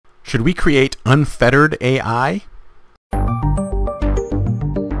Should we create unfettered AI?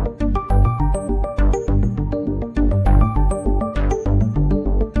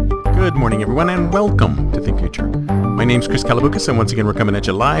 Good morning, everyone, and welcome to Think Future. My name's Chris Kalabukas, and once again, we're coming at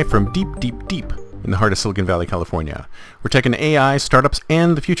you live from deep in the heart of Silicon Valley, California. We're taking AI, startups,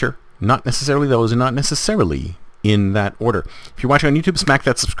 and the future. Not necessarily those, and not necessarily in that order. If you're watching on YouTube, smack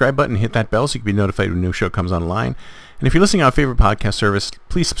that subscribe button, hit that bell so you can be notified when a new show comes online. And if you're listening on a favorite podcast service,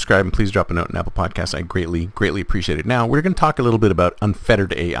 please subscribe and please drop a note in Apple Podcasts. I greatly appreciate it. Now, we're going to talk a little bit about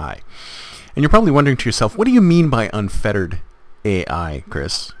unfettered AI. And you're probably wondering to yourself, what do you mean by unfettered AI,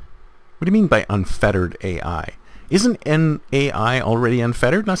 Chris? What do you mean by unfettered AI? Isn't an AI already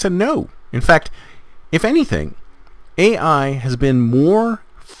unfettered? And I said, no. In fact, if anything, AI has been more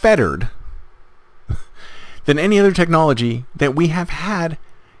fettered than any other technology that we have had,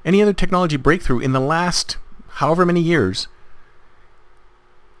 any other technology breakthrough in the last however many years.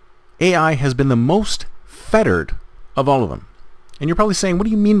 AI has been the most fettered of all of them. And you're probably saying, what do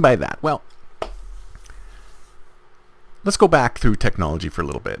you mean by that? Well, let's go back through technology for a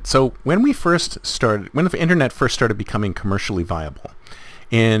little bit. So when the internet first started becoming commercially viable,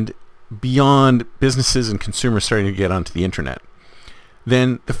 and beyond businesses and consumers starting to get onto the internet,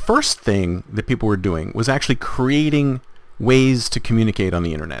 then the first thing that people were doing was actually creating ways to communicate on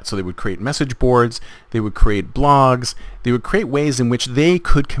the internet. So they would create message boards, they would create blogs, they would create ways in which they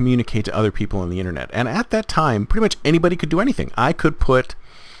could communicate to other people on the internet. And at that time, pretty much anybody could do anything. I could put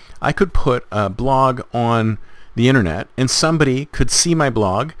a blog on the internet and somebody could see my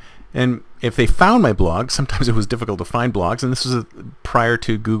blog, and if they found my blog, sometimes it was difficult to find blogs, and this was prior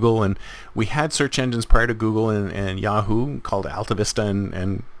to Google, and we had search engines prior to Google and Yahoo called AltaVista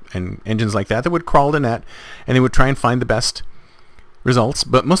and engines like that would crawl the net, and they would try and find the best results.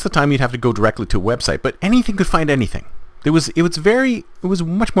 But most of the time you'd have to go directly to a website, but anything could find anything. It was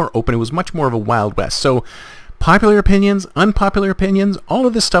much more open. It was much more of a Wild West. So popular opinions, unpopular opinions, all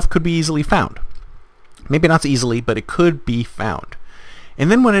of this stuff could be easily found. Maybe not so easily, but it could be found. And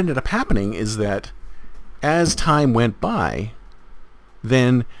then what ended up happening is that as time went by,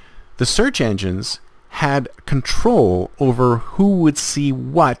 then the search engines had control over who would see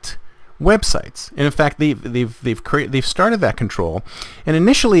what websites. And in fact, they've started that control. And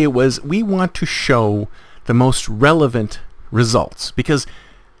initially it was, we want to show the most relevant results because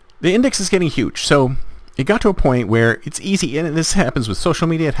the index is getting huge. So it got to a point where it's easy, and this happens with social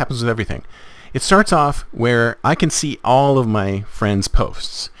media, it happens with everything. It starts off where I can see all of my friends'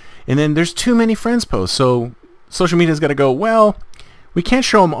 posts. And then there's too many friends' posts. So social media's got to go, well, we can't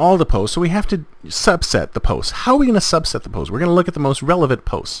show them all the posts, so we have to subset the posts. How are we going to subset the posts? We're going to look at the most relevant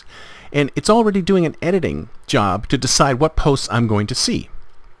posts. And it's already doing an editing job to decide what posts I'm going to see.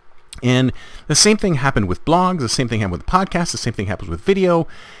 And the same thing happened with blogs, the same thing happened with podcasts, the same thing happens with video,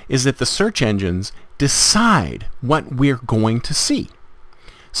 is that the search engines decide what we're going to see.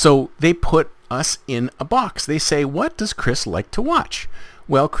 So they put us in a box. They say, what does Chris like to watch?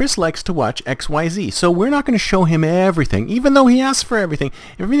 Well, Chris likes to watch XYZ. So we're not going to show him everything, even though he asked for everything.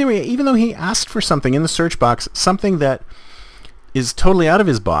 Even though he asked for something in the search box, something that is totally out of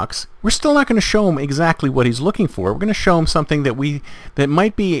his box, we're still not going to show him exactly what he's looking for. We're going to show him something that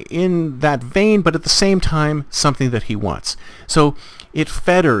might be in that vein, but at the same time, something that he wants. So it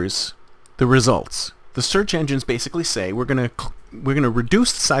fetters the results. The search engines basically say we're going to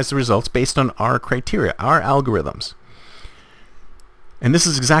reduce the size of the results based on our criteria, our algorithms. And this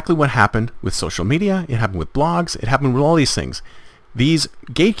is exactly what happened with social media. It happened with blogs. It happened with all these things. These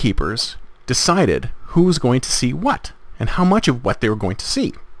gatekeepers decided who's going to see what and how much of what they were going to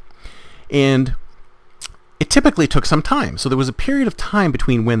see. And it typically took some time. So there was a period of time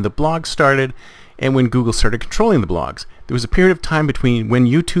between when the blogs started and when Google started controlling the blogs. There was a period of time between when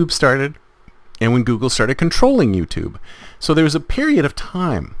YouTube started and when Google started controlling YouTube. So there was a period of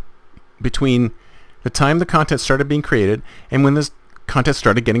time between the time the content started being created and when this content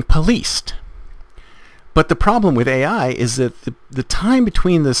started getting policed. But the problem with AI is that the time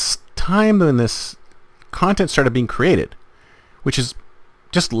between this time when this content started being created, which is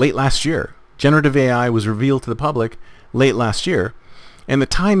just late last year, generative AI was revealed to the public late last year, and the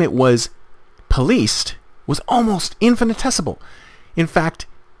time it was policed was almost infinitesimal. In fact,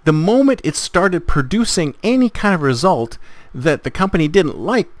 the moment it started producing any kind of result that the company didn't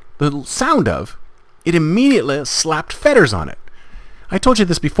like the sound of, it immediately slapped fetters on it. I told you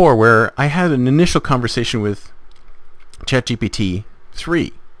this before, where I had an initial conversation with ChatGPT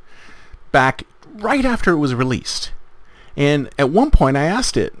 3 back right after it was released. And at one point I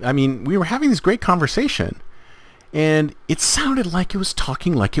asked it, we were having this great conversation, and it sounded like it was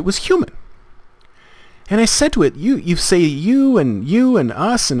talking like it was human. And I said to it, you say you and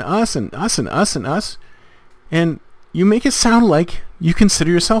us and us and us and us and us, and you make it sound like you consider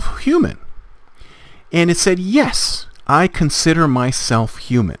yourself human. And it said, yes, I consider myself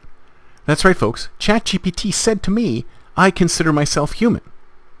human. That's right, folks. ChatGPT said to me, I consider myself human.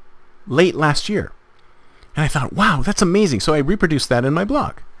 Late last year. And I thought, wow, that's amazing. So I reproduced that in my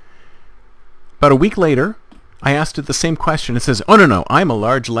blog. About a week later, I asked it the same question. It says, oh, no, I'm a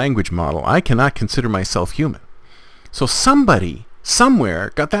large language model. I cannot consider myself human. So somebody,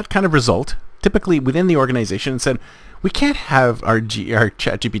 somewhere, got that kind of result, typically within the organization, and said, we can't have our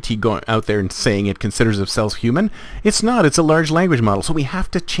ChatGPT going out there and saying it considers itself human. It's not. It's a large language model. So we have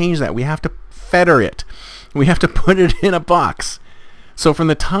to change that. We have to fetter it. We have to put it in a box. So from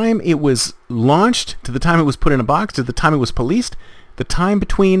the time it was launched to the time it was put in a box to the time it was policed, the time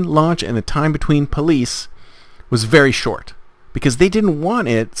between launch and the time between police was very short because they didn't want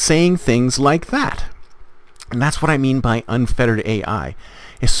it saying things like that. And that's what I mean by unfettered AI.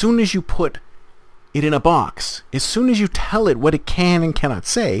 As soon as you put it in a box, as soon as you tell it what it can and cannot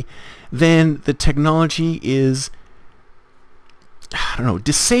say, then the technology is, I don't know,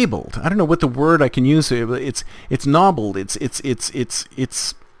 disabled. I don't know what the word I can use. It's nobbled.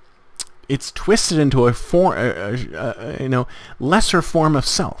 It's twisted into a form, lesser form of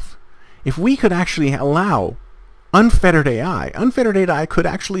self. If we could actually allow unfettered AI could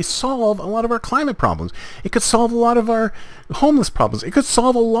actually solve a lot of our climate problems. It could solve a lot of our homeless problems. It could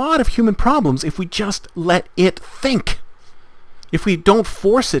solve a lot of human problems if we just let it think. If we don't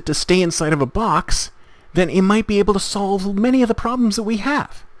force it to stay inside of a box, then it might be able to solve many of the problems that we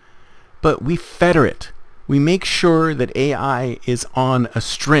have. But we fetter it. We make sure that AI is on a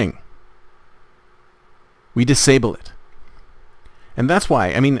string. We disable it. And that's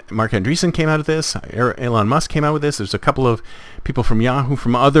why, Mark Andreessen came out of this, Elon Musk came out with this, there's a couple of people from Yahoo,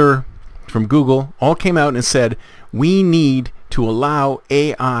 from Google, all came out and said, we need to allow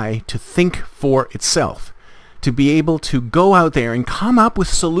AI to think for itself, to be able to go out there and come up with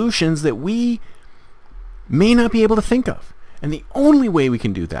solutions that we may not be able to think of. And the only way we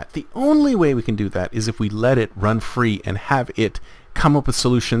can do that, is if we let it run free and have it come up with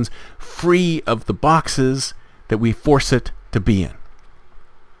solutions free of the boxes that we force it to be in.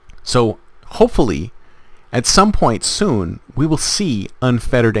 So hopefully at some point soon we will see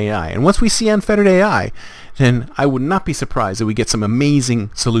unfettered AI. And once we see unfettered AI, then I would not be surprised that we get some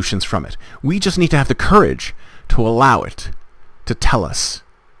amazing solutions from it. We just need to have the courage to allow it to tell us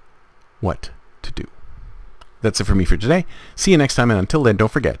what to do. That's it for me for today. See you next time, and until then,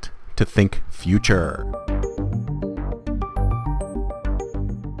 don't forget to think future.